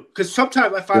lifestyle too? Because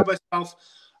sometimes I find myself,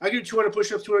 I can do 200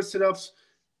 push-ups, 200 sit-ups,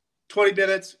 20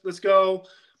 minutes, let's go.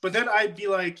 But then I'd be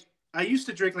like, I used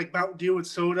to drink like Mountain Dew and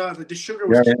soda, like the sugar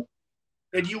was, yeah,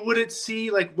 yeah, and you wouldn't see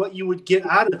like what you would get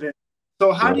out of it.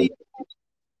 So how do you,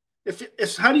 right.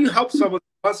 if how do you help someone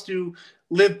who wants to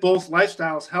live both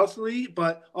lifestyles healthily,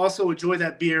 but also enjoy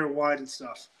that beer, wine, and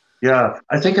stuff? Yeah,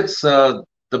 I think it's the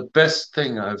best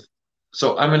thing I've.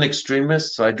 So I'm an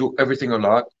extremist, so I do everything a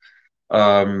lot.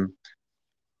 Um,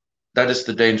 that is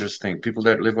the dangerous thing. People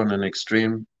that live on an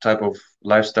extreme type of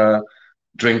lifestyle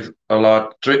drink a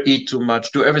lot, eat too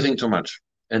much, do everything too much,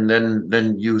 and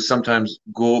then you sometimes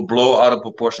go blow out of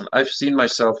proportion. I've seen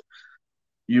myself.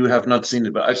 You have not seen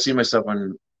it, but I've seen myself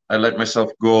when I let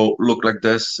myself go look like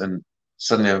this, and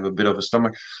suddenly I have a bit of a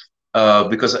stomach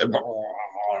because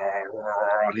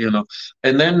you know,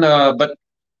 and then but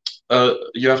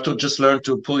you have to just learn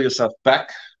to pull yourself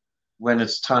back when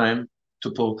it's time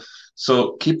to pull.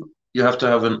 So you have to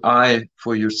have an eye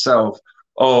for yourself.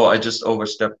 Oh, I just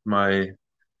overstepped my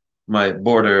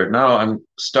border. Now I'm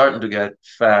starting to get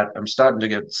fat. I'm starting to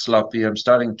get sloppy. I'm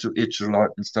starting to itch a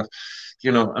lot and stuff.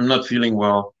 I'm not feeling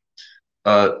well.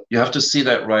 You have to see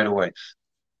that right away.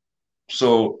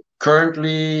 So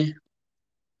currently,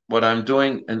 what I'm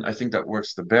doing, and I think that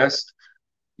works the best,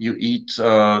 you eat,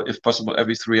 if possible,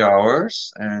 every 3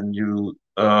 hours, and you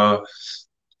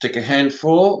take a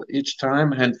handful each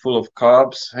time, handful of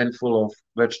carbs, handful of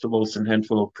vegetables, and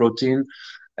handful of protein,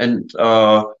 and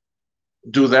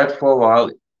do that for a while.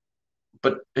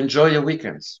 But enjoy your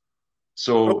weekends. Oh,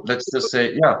 So let's just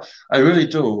say, yeah, I really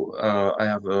do. I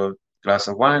have a glass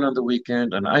of wine on the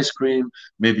weekend, an ice cream,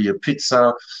 maybe a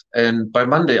pizza, and by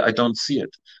Monday I don't see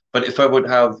it. But if I would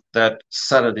have that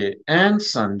Saturday and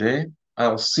Sunday,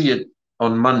 I'll see it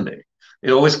on Monday.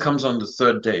 It always comes on the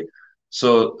third day.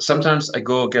 So sometimes I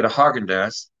go get a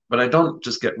Haagen-Dazs, but I don't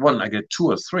just get one, I get two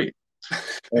or three.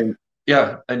 And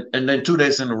yeah, and then 2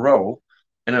 days in a row,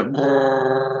 and I'm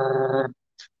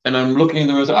looking in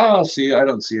the mirror, oh, see, I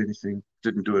don't see anything.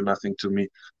 Didn't do nothing to me.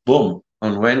 Boom.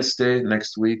 On Wednesday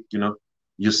next week,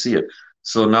 you see it.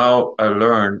 So now I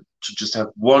learned to just have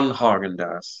one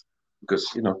Haagen-Dazs because,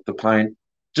 the pint,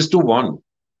 just do one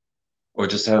or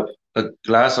just have a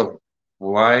glass of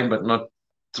wine, but not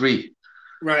three,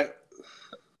 right.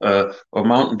 or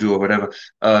Mountain Dew or whatever.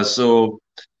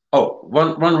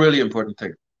 One really important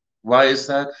thing. Why is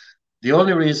that? The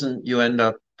only reason you end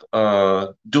up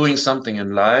doing something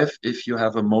in life if you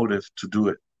have a motive to do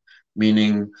it.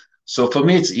 Meaning, so for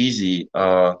me, it's easy.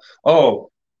 Oh,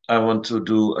 I want to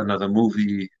do another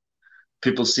movie.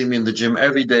 People see me in the gym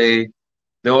every day.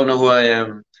 They all know who I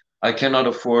am. I cannot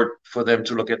afford for them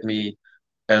to look at me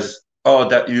as, oh,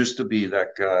 that used to be that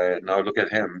guy. Now look at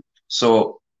him.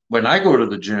 So when I go to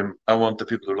the gym, I want the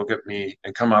people to look at me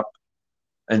and come up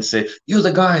and say, "You're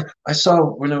the guy I saw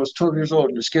when I was 12 years old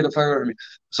and you're scared of fire."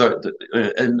 So,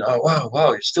 and wow,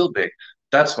 wow, you're still big.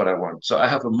 That's what I want. So I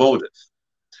have a motive.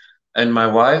 And my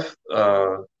wife,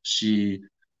 she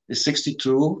is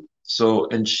 62. So,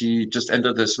 and she just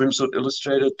entered the Swimsuit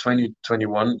Illustrated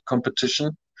 2021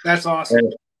 competition. That's awesome.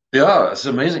 And yeah, it's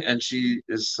amazing. And she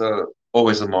is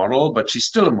always a model, but she's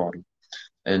still a model.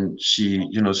 And she's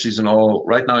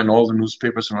right now in all the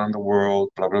newspapers around the world,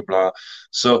 blah, blah, blah.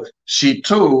 So she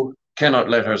too cannot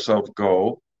let herself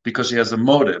go because she has a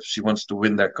motive. She wants to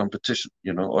win that competition,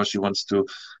 or she wants to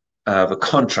have a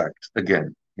contract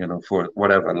again, for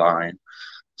whatever line.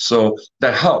 So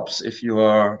that helps if you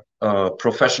are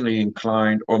professionally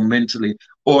inclined or mentally,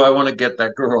 or I want to get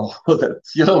that girl, that,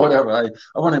 whatever.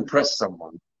 I want to impress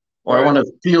someone, or I Right. want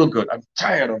to feel good. I'm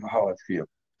tired of how I feel.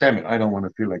 Damn it, I don't want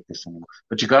to feel like this anymore.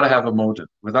 But you got to have a motive.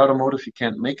 Without a motive, you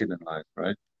can't make it in life,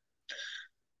 right?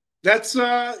 That's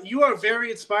you are very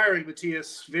inspiring,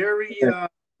 Matthias. Very Yeah. this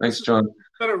Thanks, has John.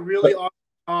 been a But really awesome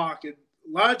talk. And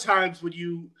a lot of times when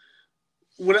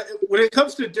it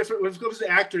comes to when it comes to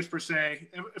actors per se,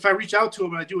 if I reach out to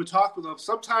them and I do a talk with them,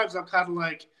 sometimes I'm kind of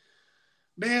like,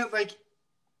 man, like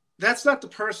that's not the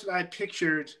person I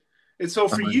pictured And so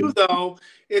for you though,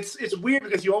 it's weird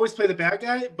because you always play the bad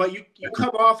guy, but you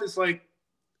come off as like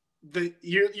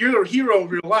you're a hero in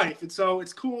real life, and so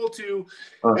it's cool to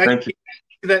Oh, thank you. actually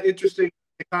see that interesting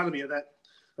economy of that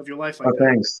of your life Oh, like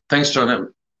that. thanks,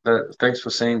 John. Thanks for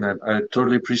saying that. I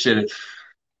totally appreciate it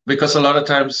because a lot of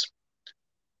times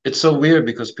it's so weird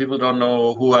because people don't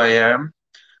know who I am.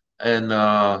 And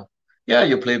yeah,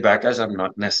 you play bad guys. I'm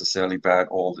not necessarily bad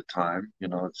all the time.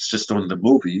 It's just on the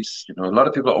movies. A lot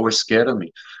of people are always scared of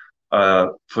me.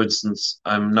 For instance,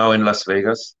 I'm now in Las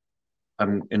Vegas.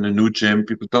 I'm in a new gym.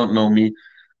 People don't know me.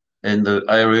 And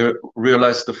I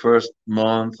realized the first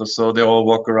month or so, they all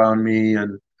walk around me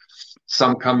and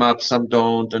some come up, some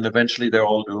don't. And eventually they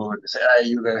all do. And they say, hey,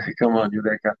 you there, come on, you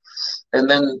there. Come. And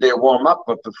then they warm up,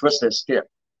 but first they're scared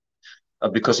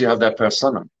because you have that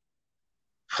persona.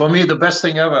 For me, the best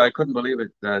thing ever, I couldn't believe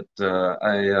it that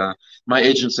my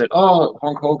agent said, "Oh,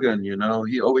 Hulk Hogan,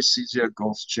 he always sees you at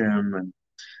Gold's Gym, and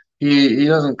he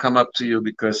doesn't come up to you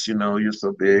because you're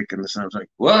so big." And I was like,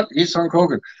 "What? He's Hulk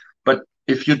Hogan." But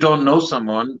if you don't know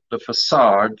someone, the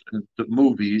facade and the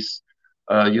movies,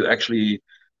 you actually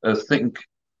think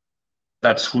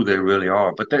that's who they really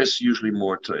are. But there's usually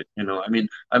more to it. I mean,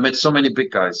 I met so many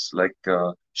big guys like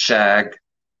Shag,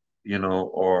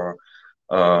 or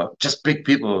just big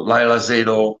people, Lila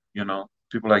Zato,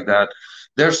 people like that.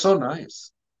 They're so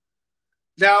nice.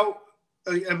 Now,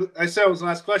 I said it was the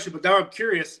last question, but now I'm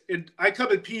curious. And I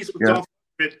come in peace with Yeah. Dolph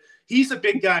Lundgren. He's a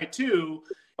big guy too.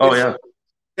 Oh, yeah.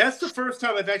 That's the first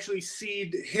time I've actually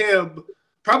seen him.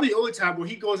 Probably the only time where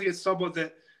he goes against someone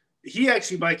that he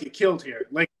actually might get killed here.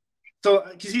 Like, so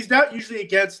because he's not usually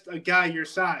against a guy your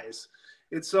size,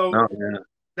 and so Oh, yeah.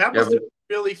 that must have been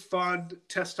really fun,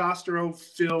 testosterone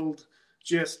filled.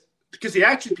 Just because the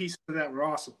action pieces of that were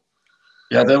awesome.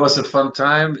 Yeah, that was a fun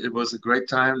time. It was a great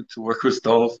time to work with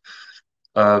Dolph.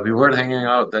 We weren't hanging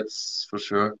out, that's for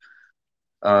sure.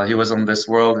 He was on this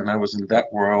world and I was in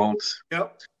that world.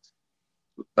 Yep.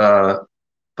 But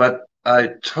I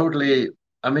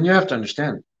mean, you have to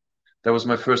understand, that was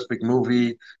my first big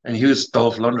movie, and he was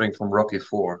Dolph Lundgren from Rocky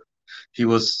 4. He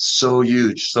was so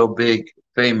huge, so big,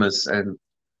 famous, and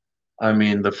I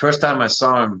mean, the first time I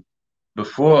saw him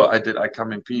before I did I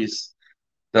Come in Peace,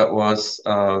 that was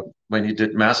when he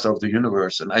did Master of the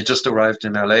Universe. And I just arrived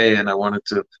in LA and I wanted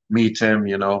to meet him,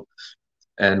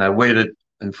 and I waited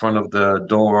in front of the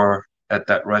door at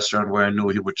that restaurant where I knew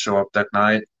he would show up that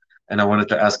night. And I wanted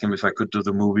to ask him if I could do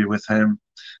the movie with him.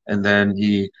 And then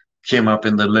he came up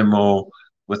in the limo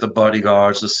with the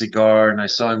bodyguards, a cigar, and I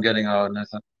saw him getting out and I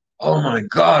thought, oh my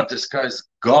God, this guy's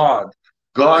godlike,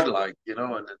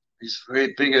 and he's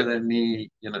way bigger than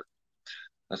me.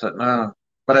 I thought, no.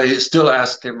 But I still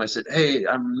asked him, I said, hey,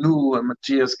 I'm new, I'm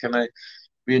Matthias, can I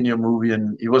be in your movie?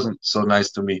 And he wasn't so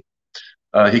nice to me.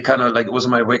 He kind of like, it was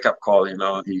my wake up call.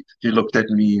 He looked at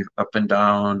me up and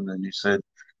down and he said,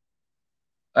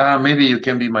 maybe you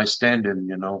can be my stand-in.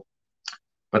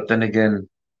 But then again,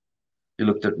 he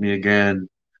looked at me again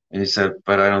and he said,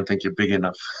 but I don't think you're big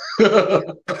enough. you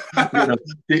know,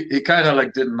 he kind of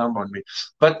like did a number on me.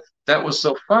 But that was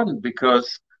so fun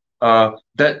because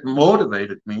that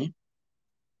motivated me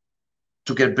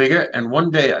to get bigger. And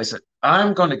one day I said,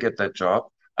 I'm going to get that job.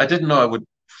 I didn't know I would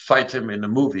fight him in the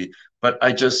movie, but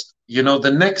I just,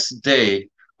 the next day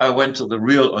I went to the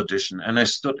real audition and I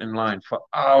stood in line for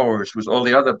hours with all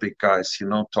the other big guys,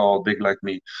 tall, big like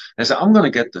me. And I said, I'm going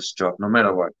to get this job no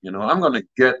matter what, I'm going to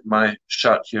get my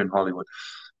shot here in Hollywood.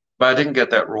 But I didn't get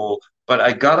that role. But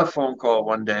I got a phone call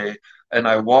one day and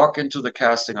I walk into the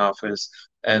casting office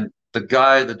and the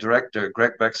guy, the director,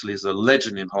 Greg Bexley, is a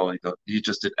legend in Hollywood. He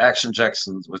just did Action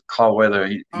Jacksons with Carl Weather.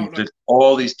 He did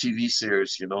all these TV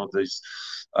series, these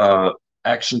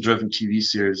action-driven TV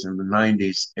series in the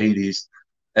 90s, 80s,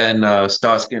 and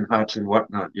Starsky and Hutch and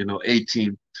whatnot,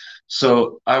 A-Team.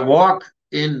 So I walk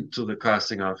into the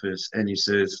casting office and he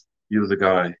says, you're the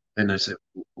guy. And I said,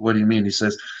 what do you mean? He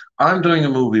says, I'm doing a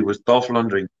movie with Dolph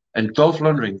Lundgren. And Dolph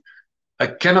Lundgren, I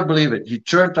cannot believe it. He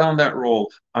turned down that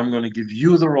role. I'm going to give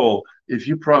you the role if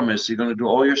you promise you're going to do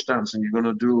all your stunts and you're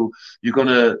going to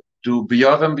do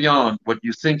beyond and beyond what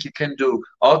you think you can do.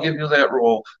 I'll give you that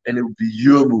role and it will be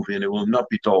your movie and it will not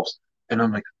be Dolph's. And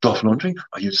I'm like, Dolph Lundgren?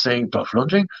 Are you saying Dolph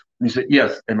Lundgren? And he said,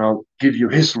 yes, and I'll give you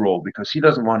his role because he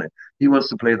doesn't want it. He wants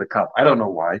to play the cop. I don't know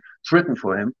why. It's written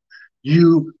for him.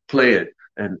 You play it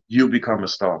and you become a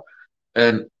star.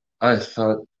 And I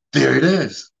thought, there it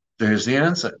is. There's the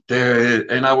answer. There it is.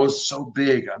 And I was so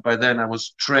big. By then I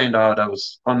was trained out. I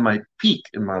was on my peak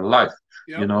in my life,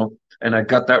 and I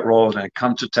got that role and I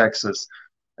come to Texas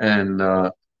and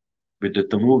we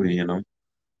did the movie.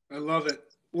 I love it.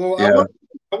 Well, yeah.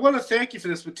 I want to thank you for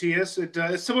this, Matthias.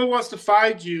 If someone wants to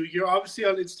find you, you're obviously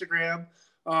on Instagram.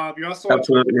 You're also on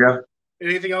Absolutely, yeah.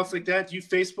 anything else like that? Do you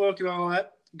Facebook and all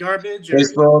that garbage? Or?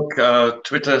 Facebook,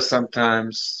 Twitter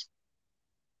sometimes.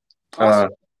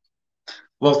 Awesome.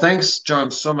 Well, thanks, John,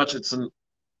 so much. It's a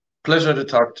pleasure to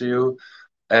talk to you.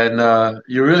 And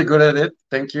you're really good at it.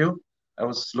 Thank you. I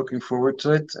was looking forward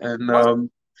to it. And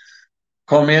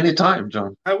call me anytime,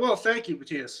 John. I will. Thank you,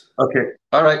 Matthias. Okay.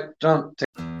 All right, John.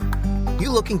 You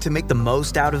looking to make the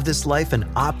most out of this life and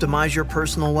optimize your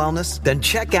personal wellness? Then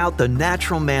check out the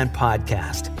Natural Man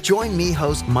Podcast. Join me,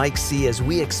 host Mike C., as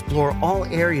we explore all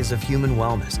areas of human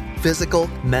wellness, physical,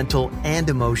 mental, and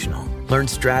emotional. Learn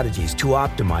strategies to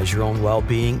optimize your own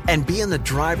well-being and be in the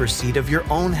driver's seat of your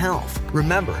own health.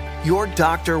 Remember, your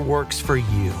doctor works for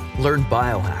you. Learn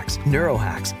biohacks,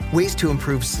 neurohacks, ways to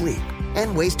improve sleep,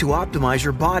 and ways to optimize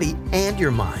your body and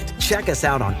your mind. Check us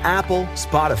out on Apple,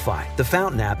 Spotify, the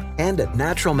Fountain app, and at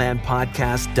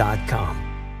naturalmanpodcast.com.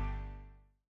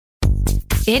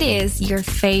 It is your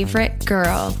favorite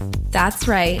girl. That's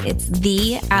right, it's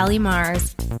the Allie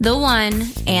Mars, the one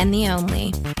and the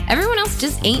only. Everyone else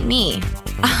just ain't me.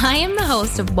 I am the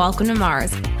host of Welcome to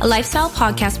Mars, a lifestyle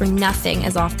podcast where nothing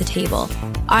is off the table.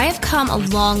 I have come a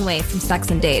long way from sex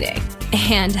and dating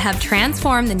and have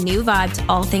transformed the new vibe to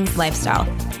all things lifestyle.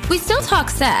 We still talk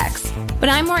sex, but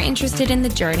I'm more interested in the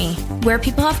journey, where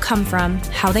people have come from,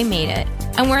 how they made it,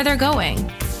 and where they're going.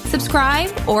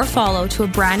 Subscribe or follow to a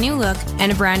brand new look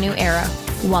and a brand new era.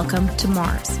 Welcome to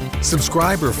Mars.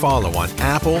 Subscribe or follow on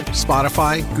Apple,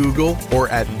 Spotify, Google, or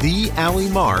at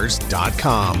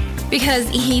thealliemars.com. Because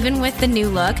even with the new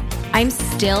look, I'm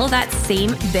still that same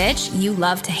bitch you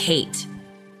love to hate.